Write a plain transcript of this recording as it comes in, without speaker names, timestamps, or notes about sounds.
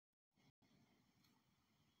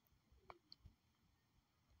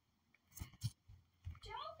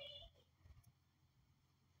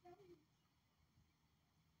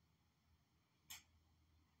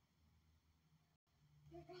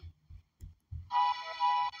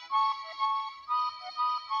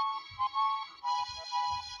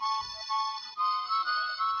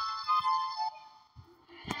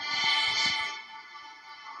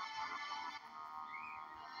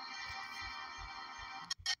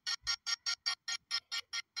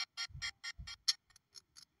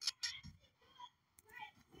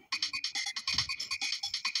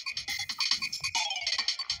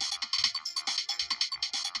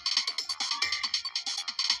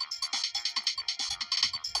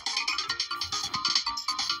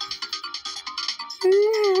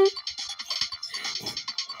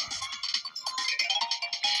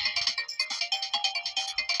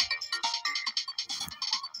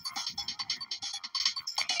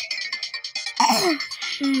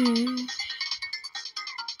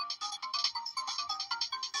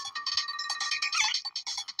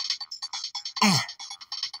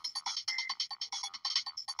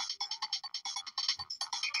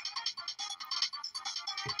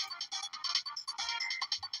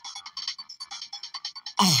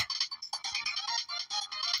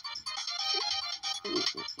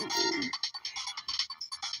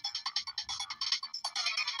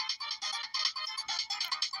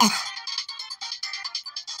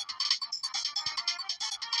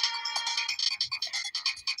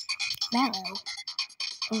Mellow.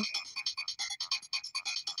 Oh.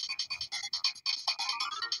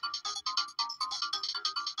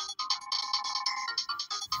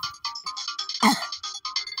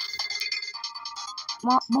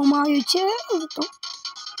 Mario 2?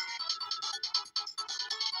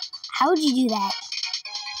 How would you do that?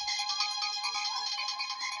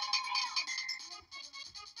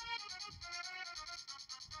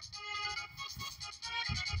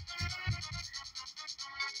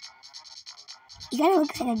 You gotta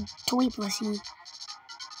look like a toy pussy.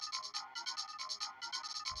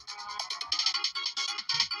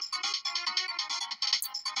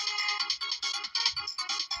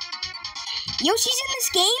 Yoshi's in this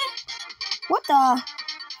game? What the?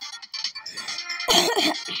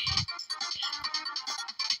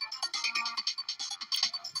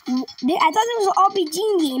 I thought it was an RPG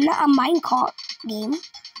game, not a Minecraft game.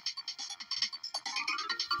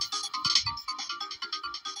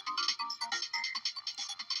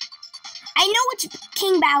 I know it's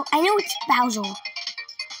King Bowser. I know it's Bowser.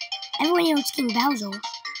 Everyone knows it's King Bowser.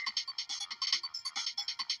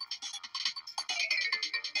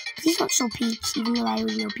 Please don't show Peach, even though I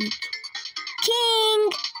already know Peach. King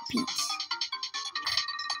Peach.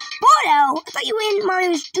 Bordo! I thought you were in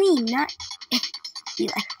Mario's dream, not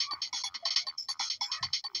Eli.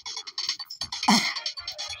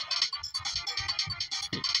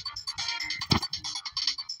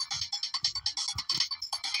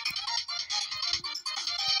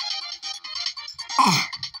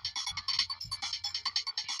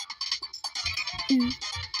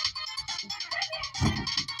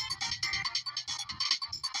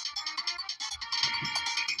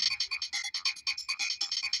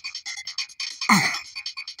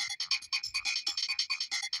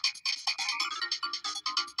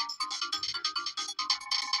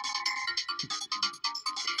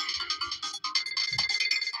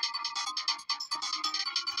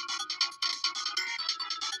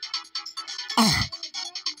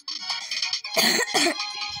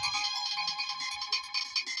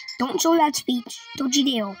 Don't show that speech. Don't you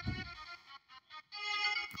dare.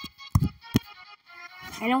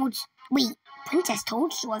 I know it's... Wait, Princess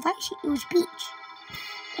Toadstool? I thought it was Peach.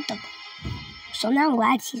 What the... So now I'm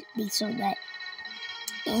glad they showed that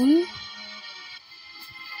in.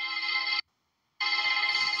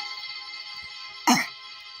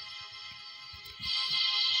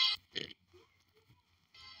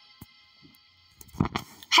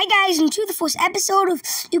 Hi guys, and to the first episode of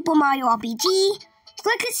Super Mario RPG.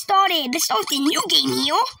 Let's get started. Let's start the new game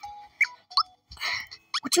here.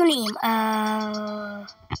 What's your name? My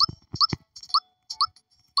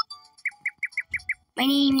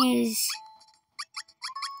name is...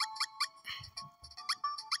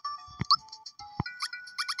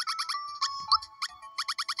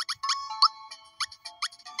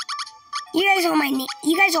 You guys all know my name.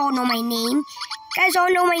 You guys all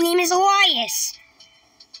know my name is Elias.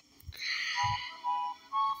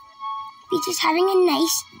 Peach is having a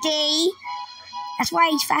nice day. That's why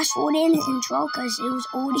he's fast forwarding his intro, because it was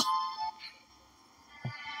already...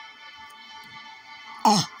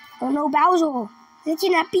 Oh no, Bowser. He's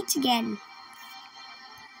kidnapped Peach again.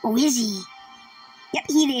 Oh, is he? Yep,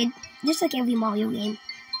 he did. Just like every Mario game.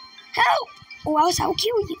 Help! Or else I'll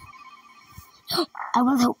kill you. I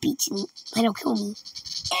will help Peach and let her kill me.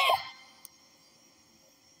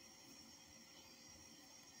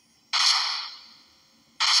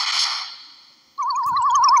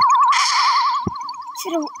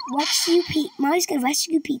 Mario's gonna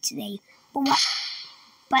rescue Peach today.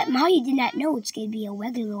 But Mario did not know it's gonna be a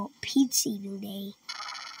regular Peach saving day.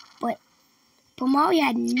 But Mario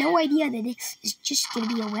had no idea that this is just gonna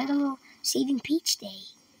be a regular saving Peach day.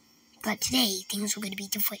 But today things were gonna be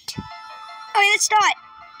different. Alright, let's start.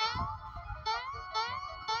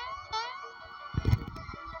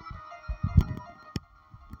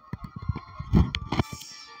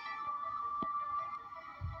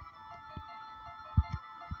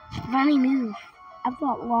 Funny move. I've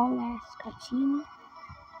got long ass cutscene.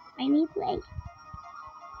 I need play.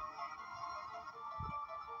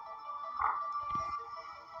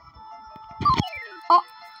 Oh.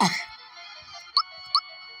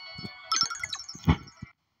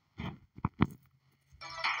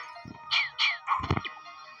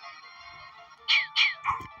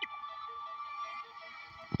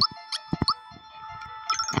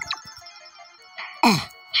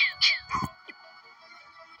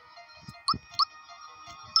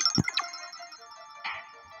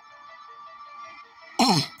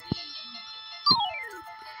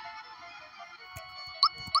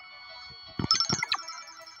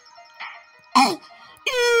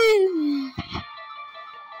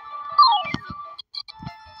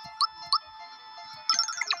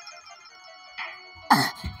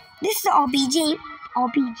 This is the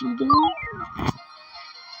RPG game.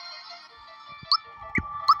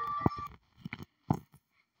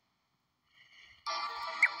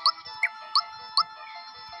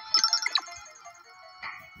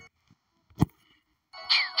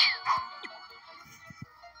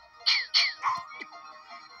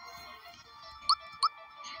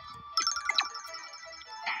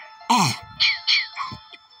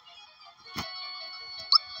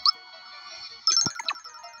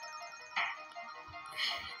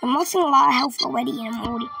 I'm losing a lot of health already, and I'm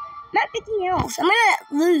already not 15 health. I'm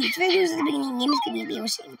gonna lose. If I lose at the beginning of the game, it's gonna be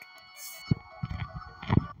embarrassing.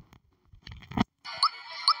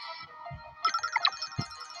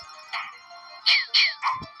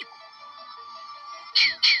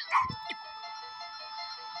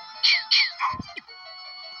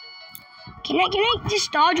 Can I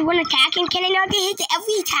just dodge one attack, and can I not get hit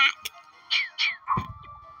every attack?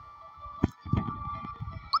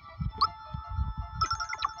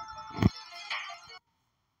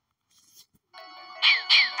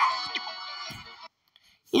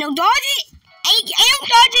 No, dodge it! I don't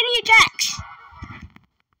dodge any attacks.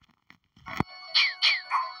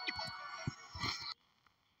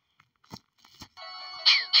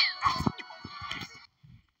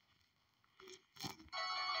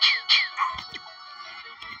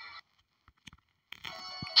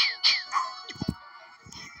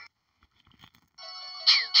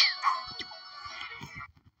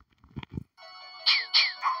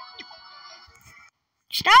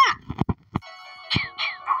 Stop!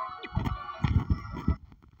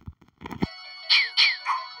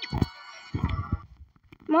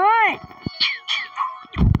 Come on!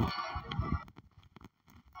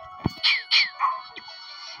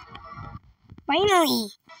 Finally!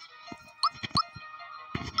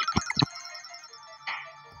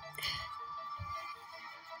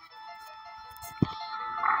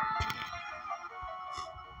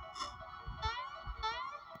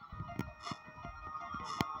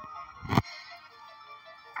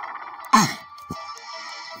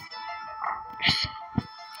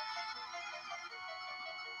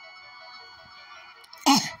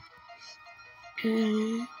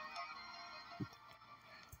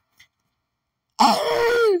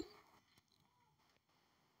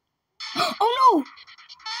 Oh no!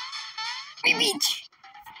 Bitch!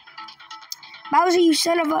 Bowser, you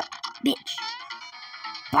son of a bitch.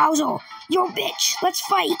 Bowser, you're a bitch. Let's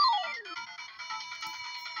fight.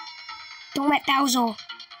 Don't let Bowser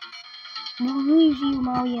lose you,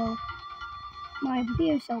 Mario. Mario,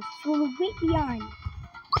 prepare yourself for the great beyond.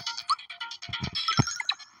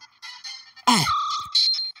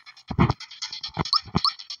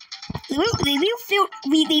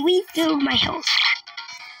 They refilled my health.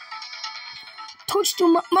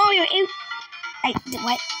 Toadstool, Mario,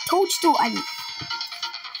 what? Toadstool,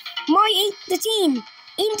 Mario ate the team.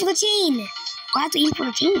 Aim for the team. We'll have to aim for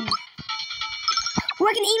the team. Well,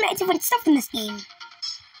 I can aim at different stuff in this game.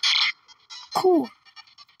 Cool.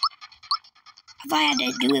 I thought I had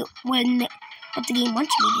to do it what the game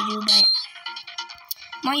wants me to do, but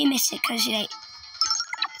Mario missed it because is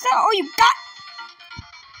that all you got?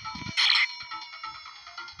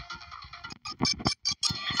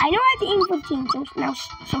 I know I have to aim for the team,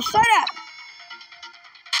 so shut up.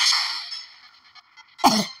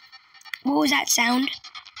 What was that sound?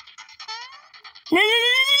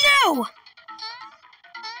 No!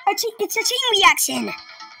 It's a chain reaction.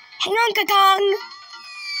 Hang on, Kakong.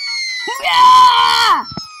 Yeah!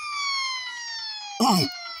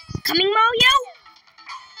 Coming, Mario?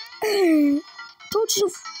 Told you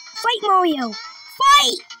to fight, Mario.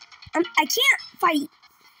 Fight! I can't fight.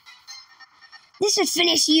 This should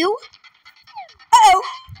finish you. Uh-oh.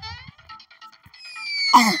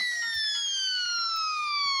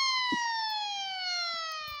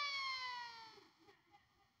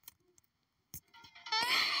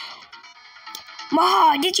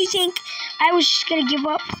 Maha, did you think I was just gonna give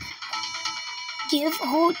up? Give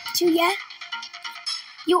hold to ya?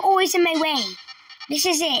 You're always in my way. This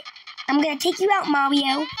is it. I'm gonna take you out, Mario.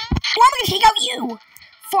 Or I'm gonna take out you.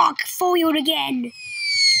 Fuck, foiled again.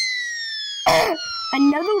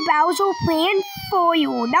 Another Bowser plan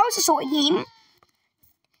foiled. That was a short game.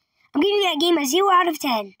 I'm giving that game a 0 out of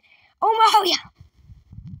 10. Oh, Mario.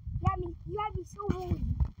 You had me so holy.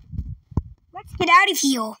 Let's Get out of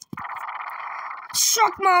here.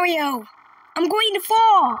 Suck, Mario. I'm going to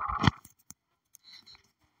fall.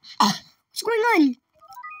 What's going on?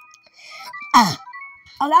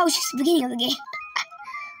 Oh, that was just the beginning of the game.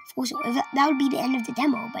 Of course, that would be the end of the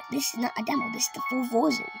demo, but this is not a demo. This is the full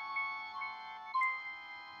version.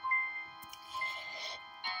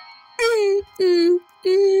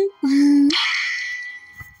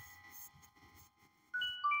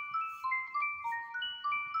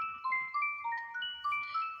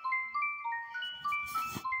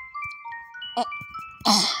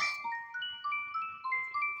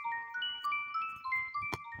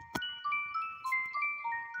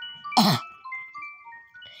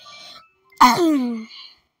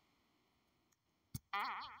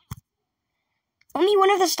 Only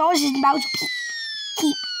one of the stars is about to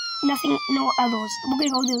keep. Nothing, no others. We're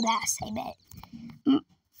gonna go do that, I bet.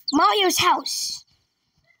 Mario's house.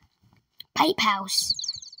 Pipe house.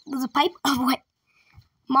 There's a pipe of what?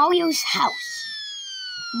 Mario's house.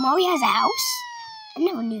 Mario has a house? I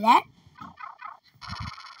never knew that.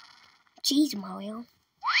 Jeez, Mario.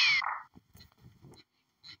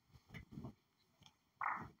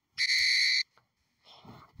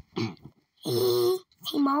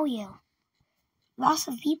 Hey, Mario. Lots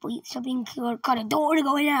of people something cut a door to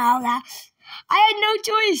go in and out. I had no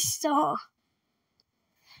choice, so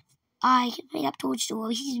I can bring up towards the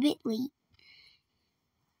door. He's a bit late.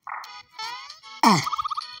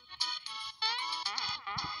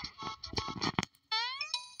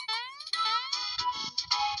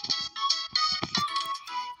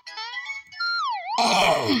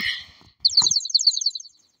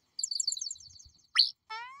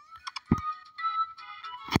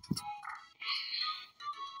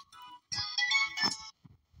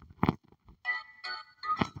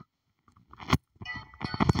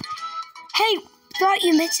 Hey, thought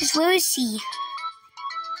you meant this. Where is he?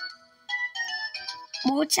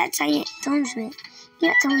 What's that saying? You're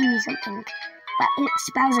not telling me something. But it's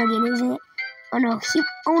Bowser again, isn't it? Oh no,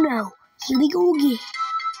 here we go again.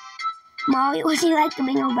 Mario, would you like to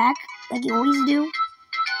bring him back like you always do?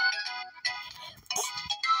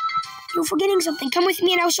 You're forgetting something. Come with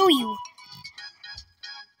me and I'll show you.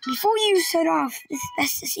 Before you set off, it's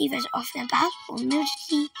best to save as often as possible.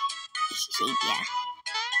 Emergency save, yeah.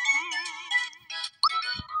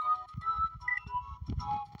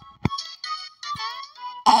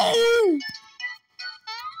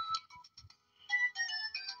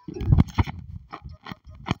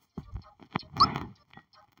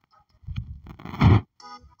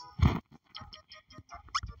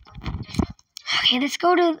 Okay, let's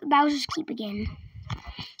go to Bowser's Keep again.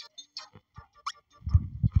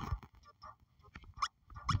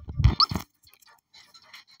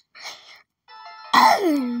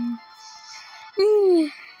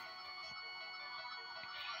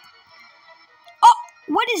 Oh,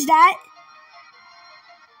 what is that?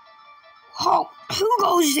 Oh, who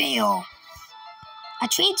goes there? A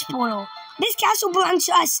transporter. This castle belongs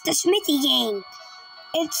to us, the Smithy gang.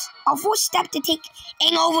 It's our first step to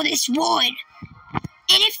taking over this world.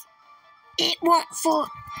 And if it weren't for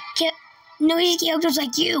noisy characters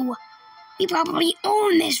like you, we probably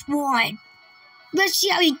own this world. Let's see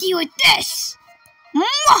how you deal with this.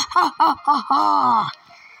 Mwahahaha! Oh,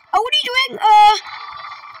 what are you doing? What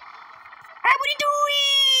are you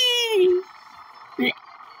doing?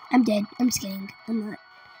 I'm dead. I'm just kidding. I'm not.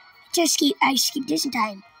 I skipped this in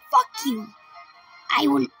time. Fuck you. I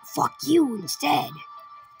wouldn't fuck you instead.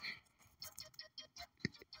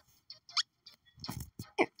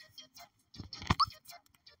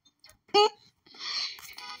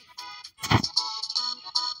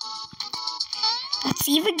 Let's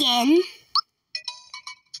save again.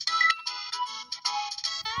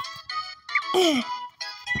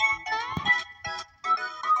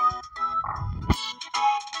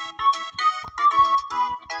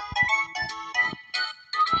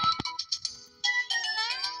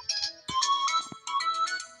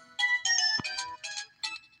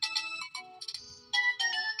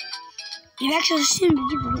 You actually assumed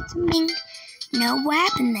you forget something. No, what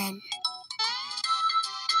happened then?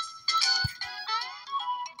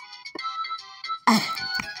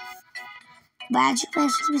 Badge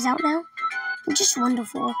plans to keep us out now? Just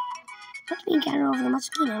wonderful. Let's be encounter over the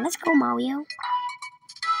mosquito. Let's go, Mario.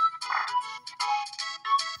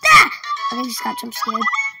 Ah! Okay, I just got jump scared.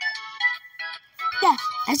 Yeah,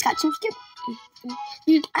 I just got jump scared.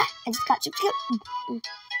 I just got jump scared.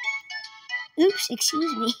 Oops,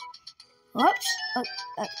 excuse me. Whoops.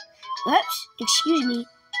 Whoops, excuse me.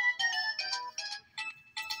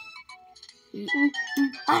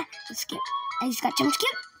 Let's skip. I just got jump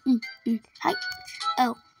scared. Hi.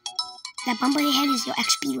 Oh, that bump on your head is your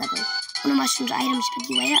XP level. One of mushrooms items pick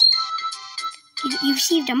you right up. You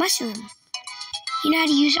received a mushroom. You know how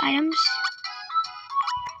to use items?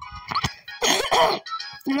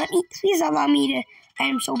 Please allow me to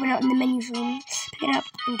items to open up in the menu room. Pick it up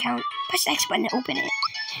and count. Press the X button to open it.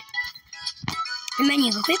 The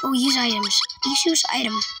menu, go click or use items. Use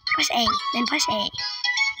item. Press A, then press A.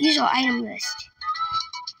 Use our item list.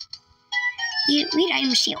 Read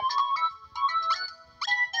item seal.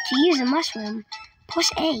 To use a mushroom,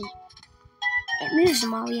 press A. It moves,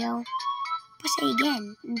 Mario. Press A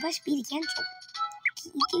again, and press B to cancel.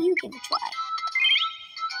 You give it a try.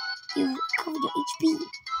 You covered your HP.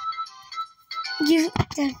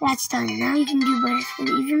 That's done. Now you can do better for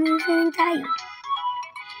even when you're feeling tired.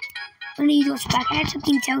 When you go back, I have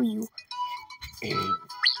something to tell you.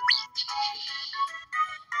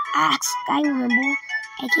 Sky, remember?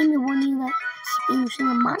 I came to warn you that you're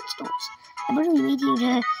seeing monsters. I literally made you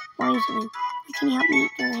to warn you something. Can you help me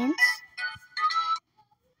with your hints?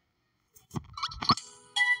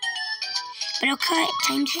 But I'll cut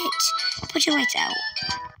times hits. Put your lights out.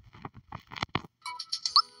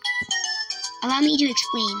 Allow me to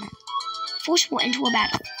explain. Force will enter a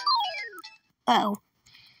battle. Uh-oh.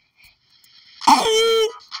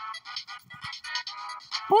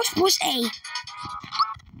 Force A.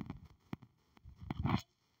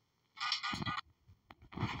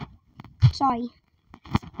 Sorry.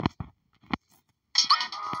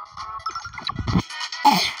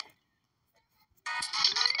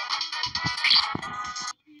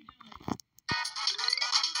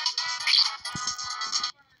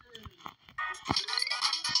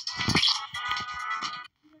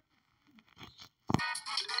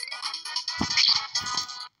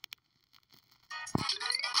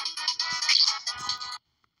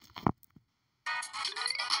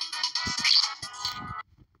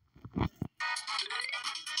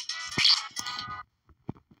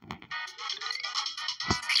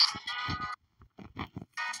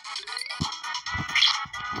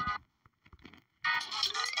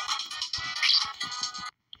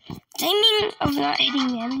 Timing of not hitting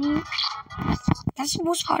the enemy. That's the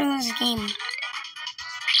most part of this game.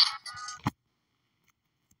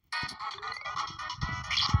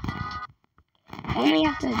 I only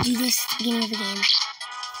have to do this at the beginning of the game.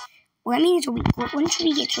 Well, that means once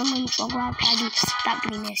we get someone in trouble, I'll try to stop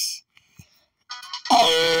doing this.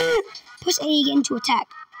 Press A again to attack.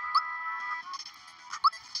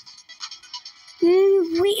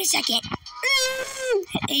 Wait a second.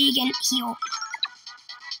 A again, heal.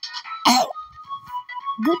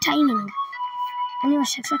 Good timing. When you are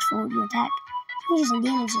successful with your attack, changes and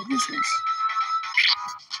damage increases.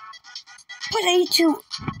 Press A to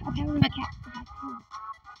attack.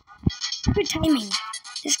 Good timing.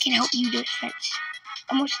 This can help you defense.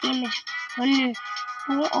 Almost damage won't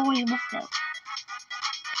always work though.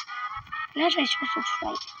 Now try special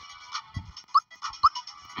strike.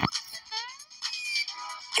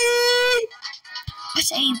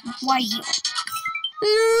 Press A Y heal.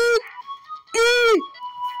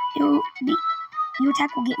 Your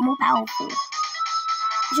attack will get more powerful.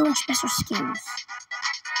 Doing special skills.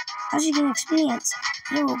 As you gain experience,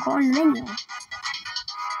 you will go on the menu.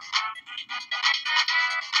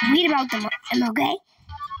 Read about them, okay?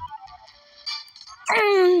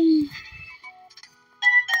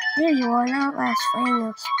 There you are, now at last, fighting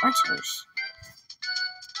the monsters.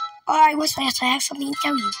 Alright, what's last? I have something to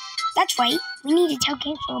tell you. That's right, we need to tell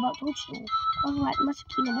Cancel about Toadstool. Cosmolite must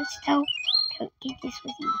have been the best to tell. Get this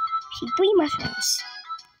with you. See 3 mushrooms.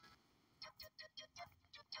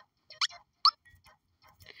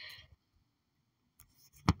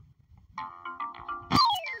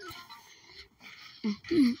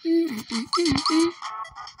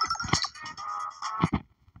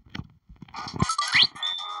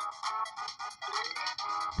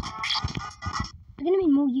 They're gonna be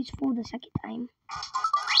more useful the second time.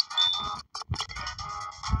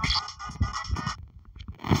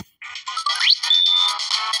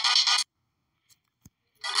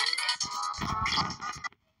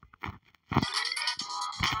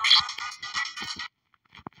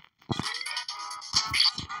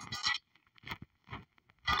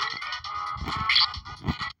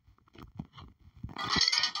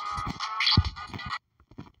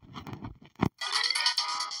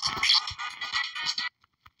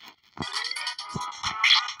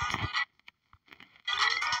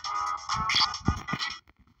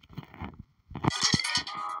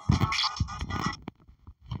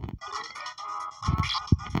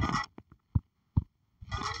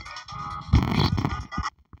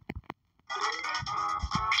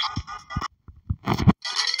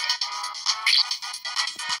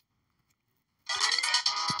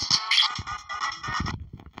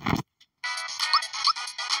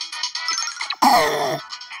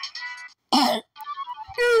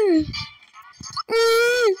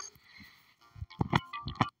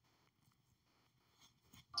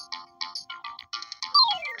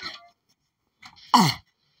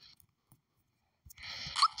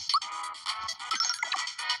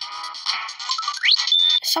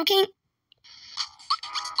 Shocking.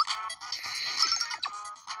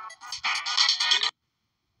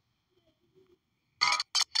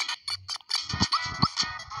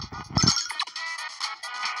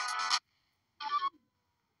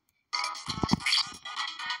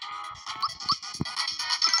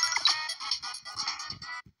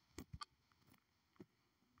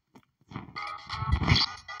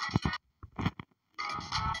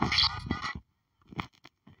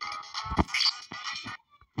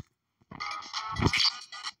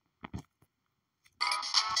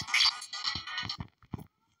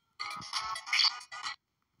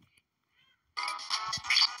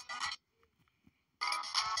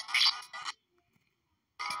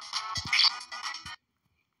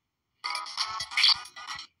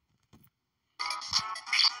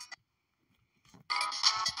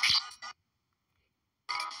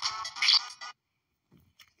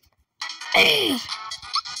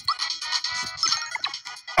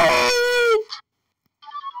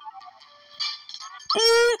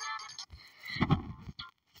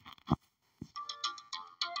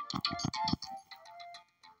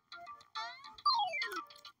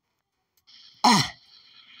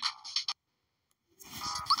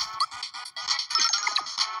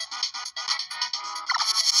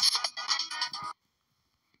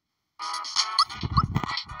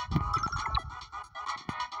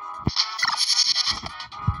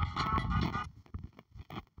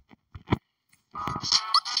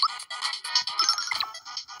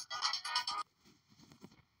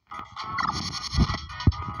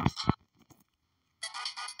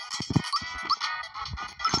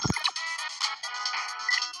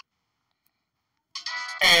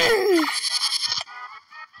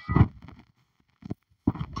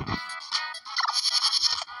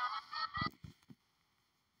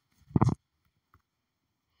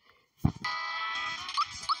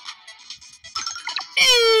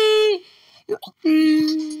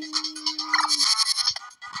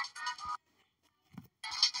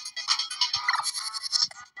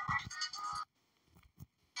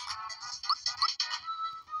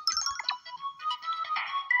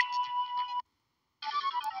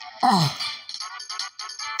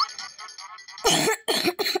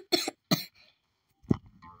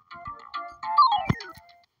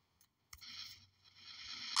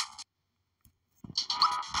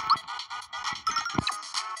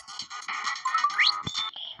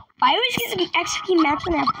 I always get some XP max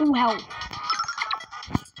when I have full health.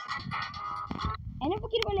 I never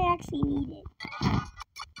get it when I actually need it.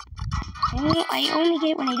 I only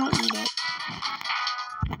get it when I don't need it.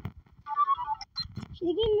 The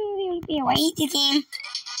game is really unfair. I hate this game.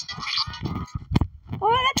 Oh,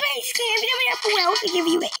 that's why it's scary. Every time I have full health, they give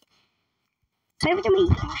you it. But every time I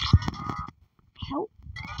have help,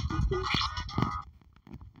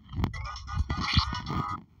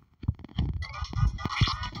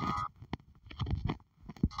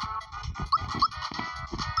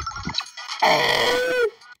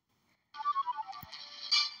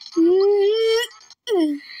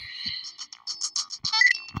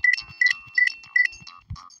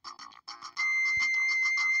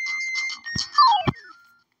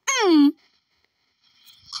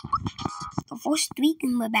 the first week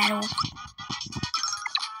in the battle.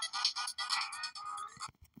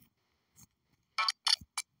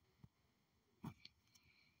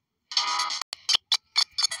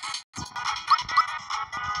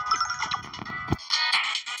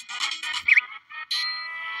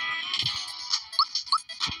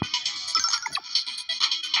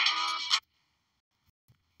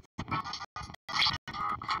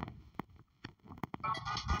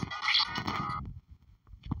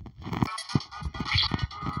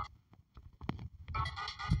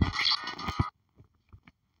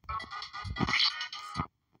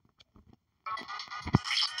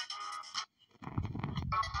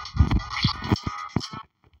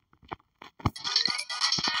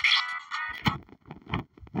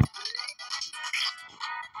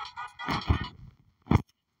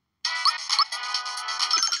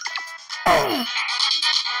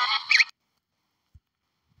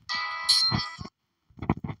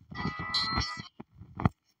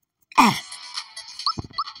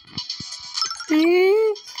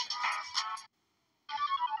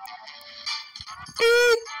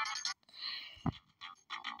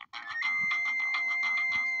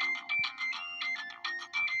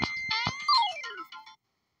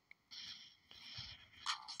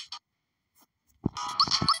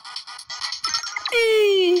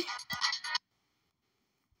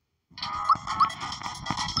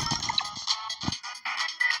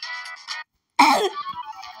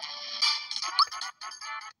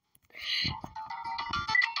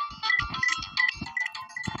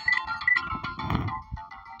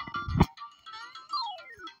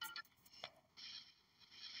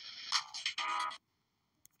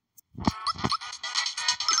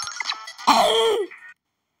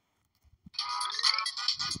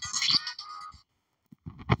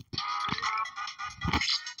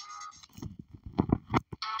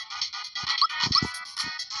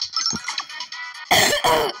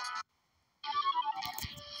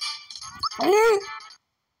 Phew,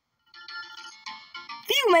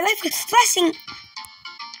 my life was flashing.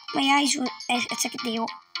 My eyes were a second there. It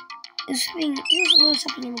was a little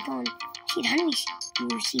something in the phone. She had honey. You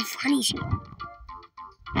received honey.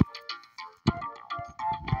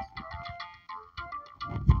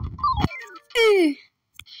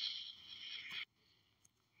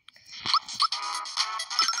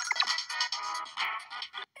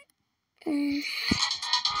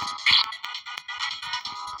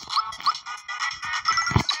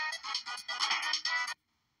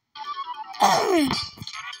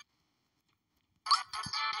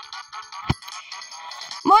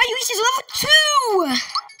 Mario reaches level 2!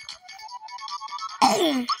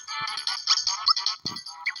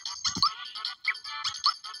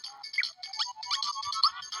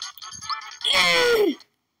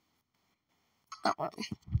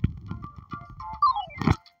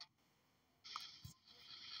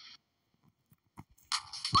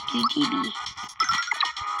 GGB.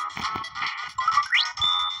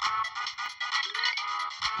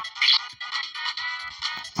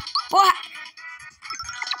 What?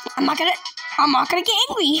 I'm not gonna get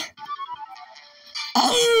angry.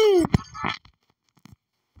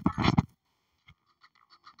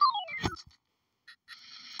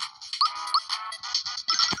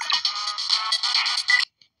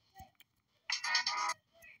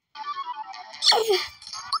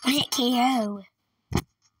 I hit KO.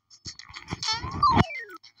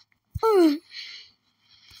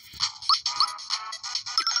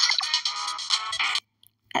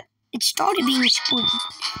 It started being sport.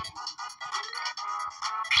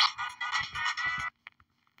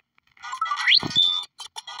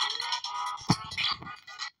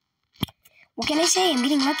 What can I say? I'm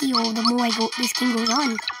getting lucky the more this game goes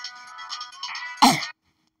on.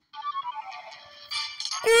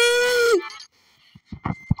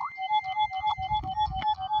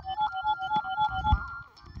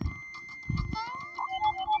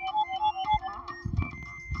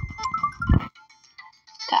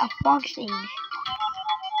 Got a frog thing.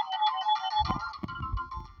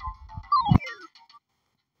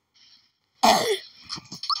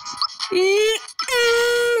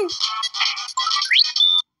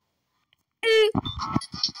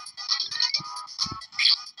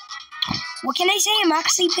 What can I say? I'm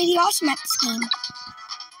actually pretty awesome at this game.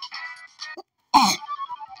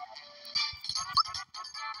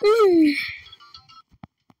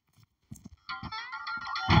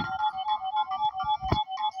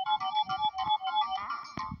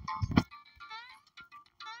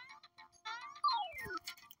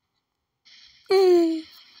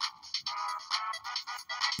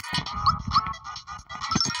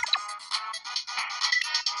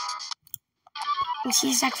 Let's see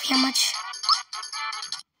exactly how much.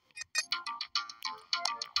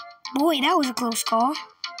 Boy, that was a close call.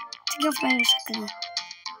 Take off by a second.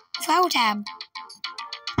 Flower tab.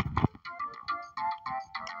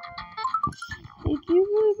 Thank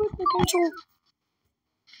you for the potential.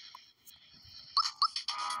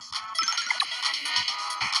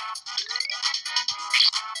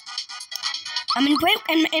 I'm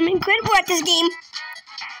incredible at this game.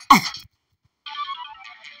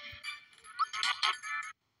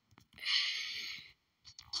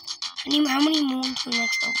 How many more to the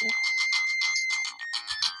next level?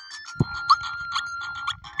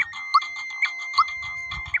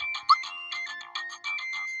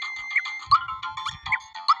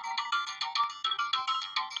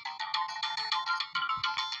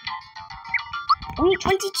 Only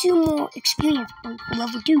 22 more experience points for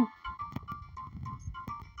level 2.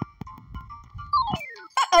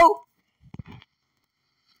 Uh-oh!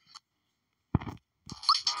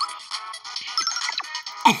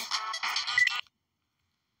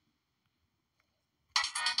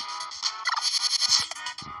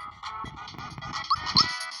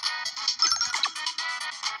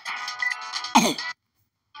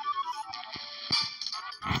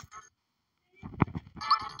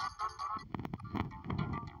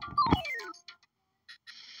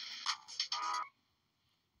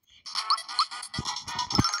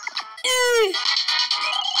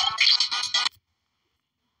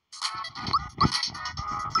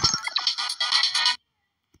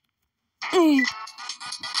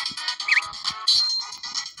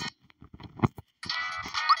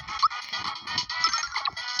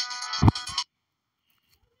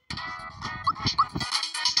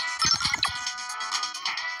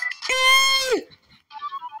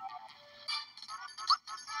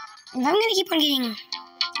 I'm gonna keep on getting.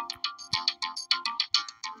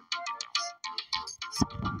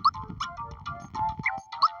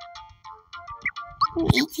 I'm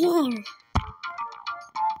 18.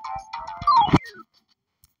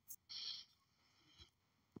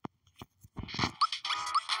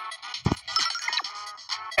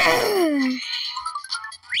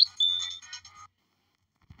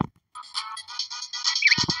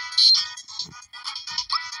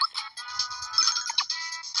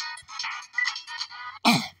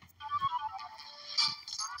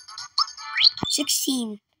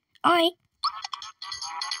 16. Alright.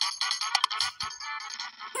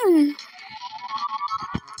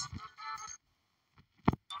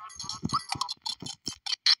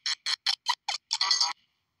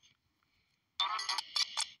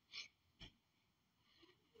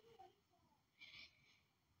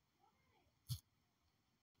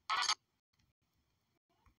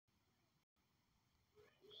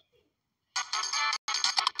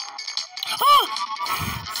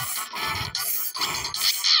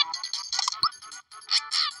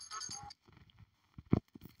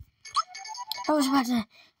 I was about to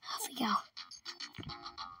freak out.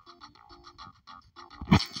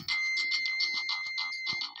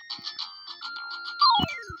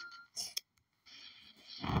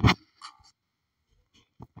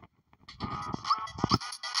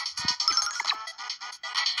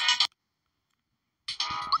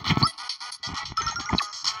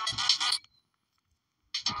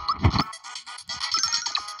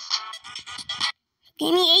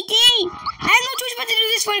 Give me 18! I have no choice but to do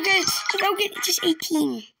this one because I'll get just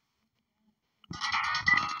 18.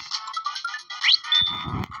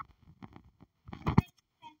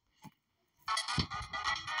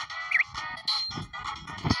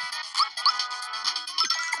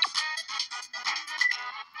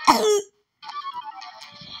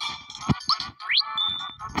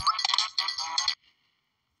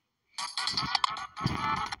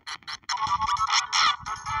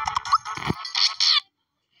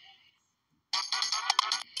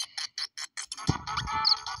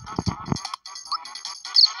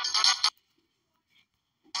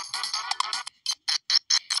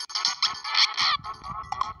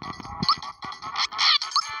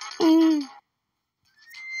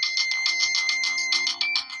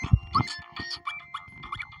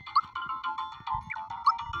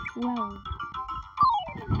 Wow.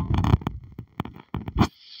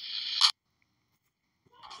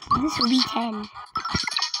 This will be 10.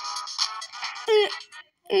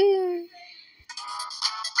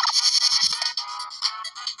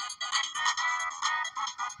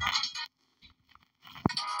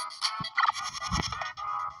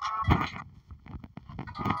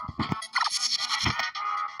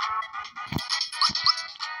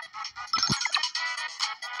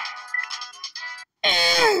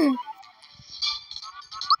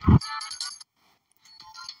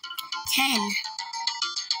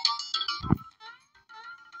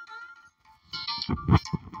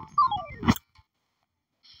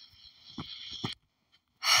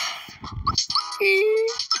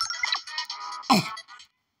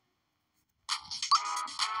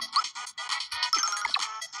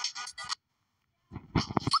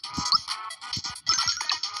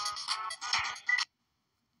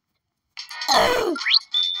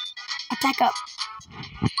 Attack up.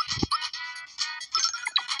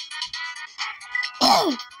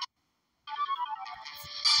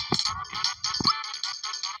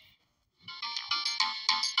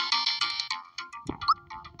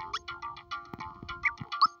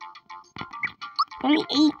 Only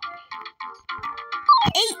 8.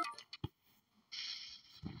 8!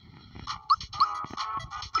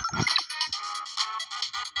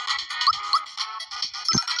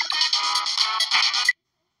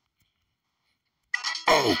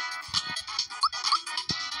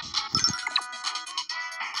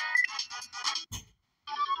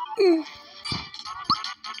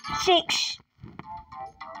 Six.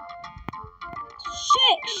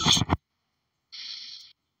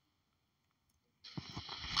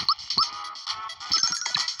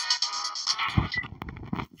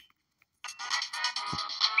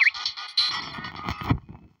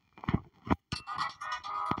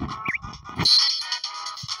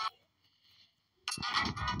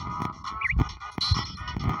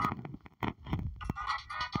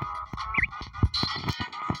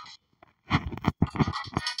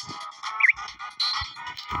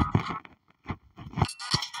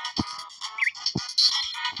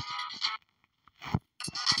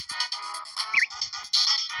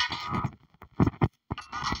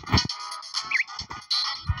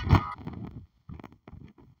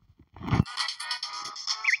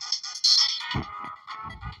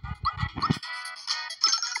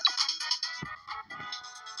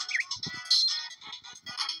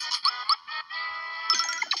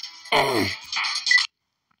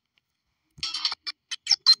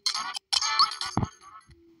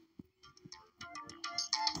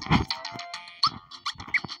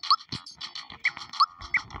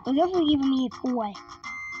 Well, definitely giving me a toy.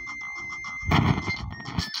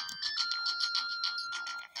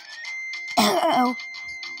 Uh-oh.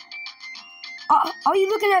 Are you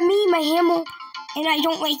looking at me, my hammer? And I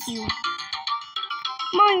don't like you.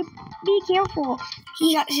 Mine. be careful.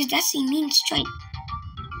 He got his destiny mean strike.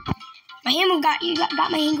 My hammer got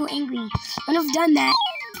my angle angry. When I've done that.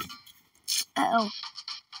 Uh-oh.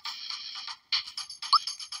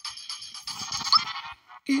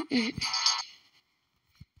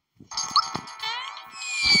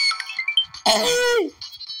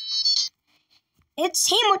 It's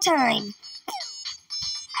hammer time.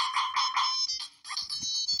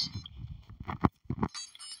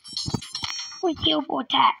 With terrible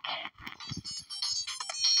attack.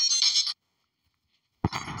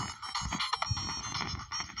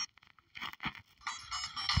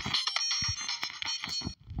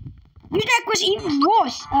 Your deck was even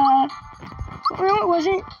worse. No, it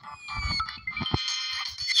wasn't.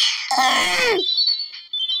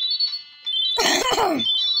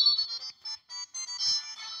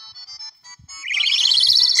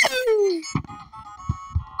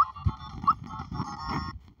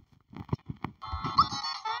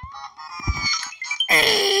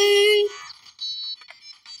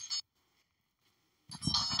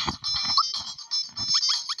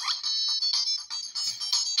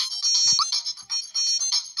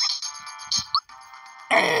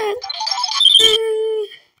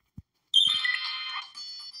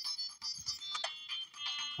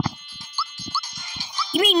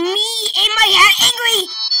 You made me and my hat angry.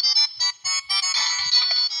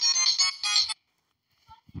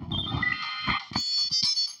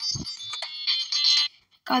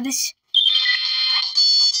 God, this.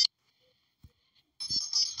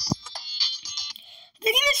 The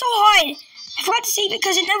game is so hard. I forgot to save it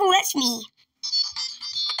because it never lets me.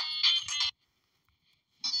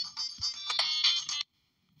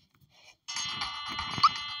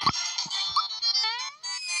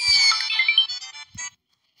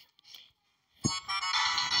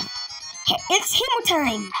 It's hammer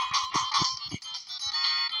time.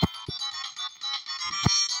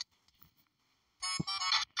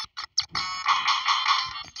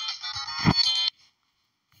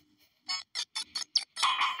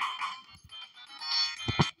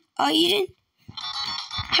 Oh, you didn't?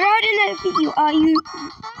 How did that beat you?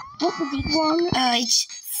 What was it wrong? It's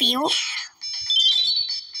fail.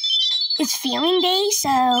 It's failing day, so.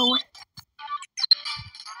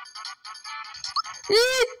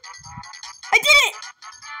 I did it!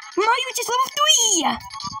 Mario just level 3!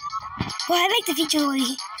 Well, I like the feature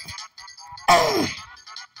already.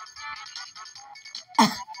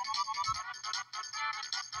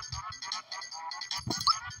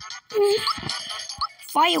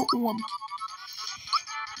 Fire orb.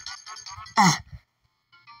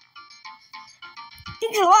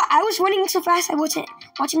 Thanks a lot. I was running so fast I wasn't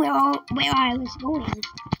watching where I was going.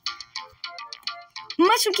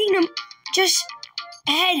 Mushroom Kingdom just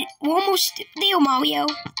ahead. We're almost there, Mario.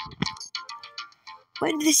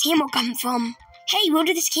 Where did this hammer come from? Hey, where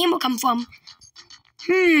did this hammer come from?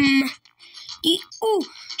 Oh,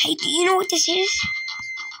 hey, do you know what this is?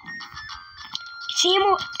 It's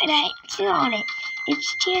hammer that it's on it.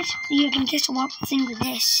 It's just you can just walk the thing with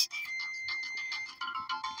this.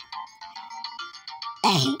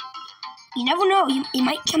 Hey, you never know. It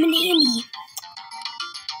might come in handy.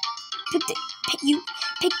 You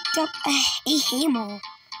picked up a hammer.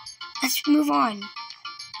 Let's move on.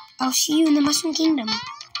 I'll see you in the Mushroom Kingdom.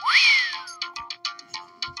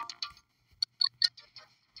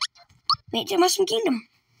 Make the Mushroom Kingdom.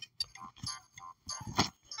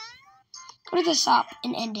 Go to the shop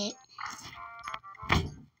and end it.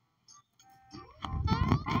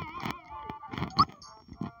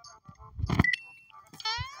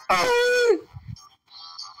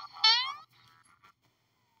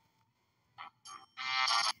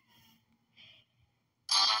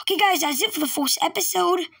 Okay, guys, that's it for the first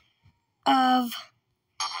episode of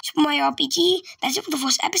Super Mario RPG. That's it for the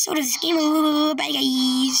first episode of this game. Bye,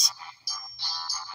 guys.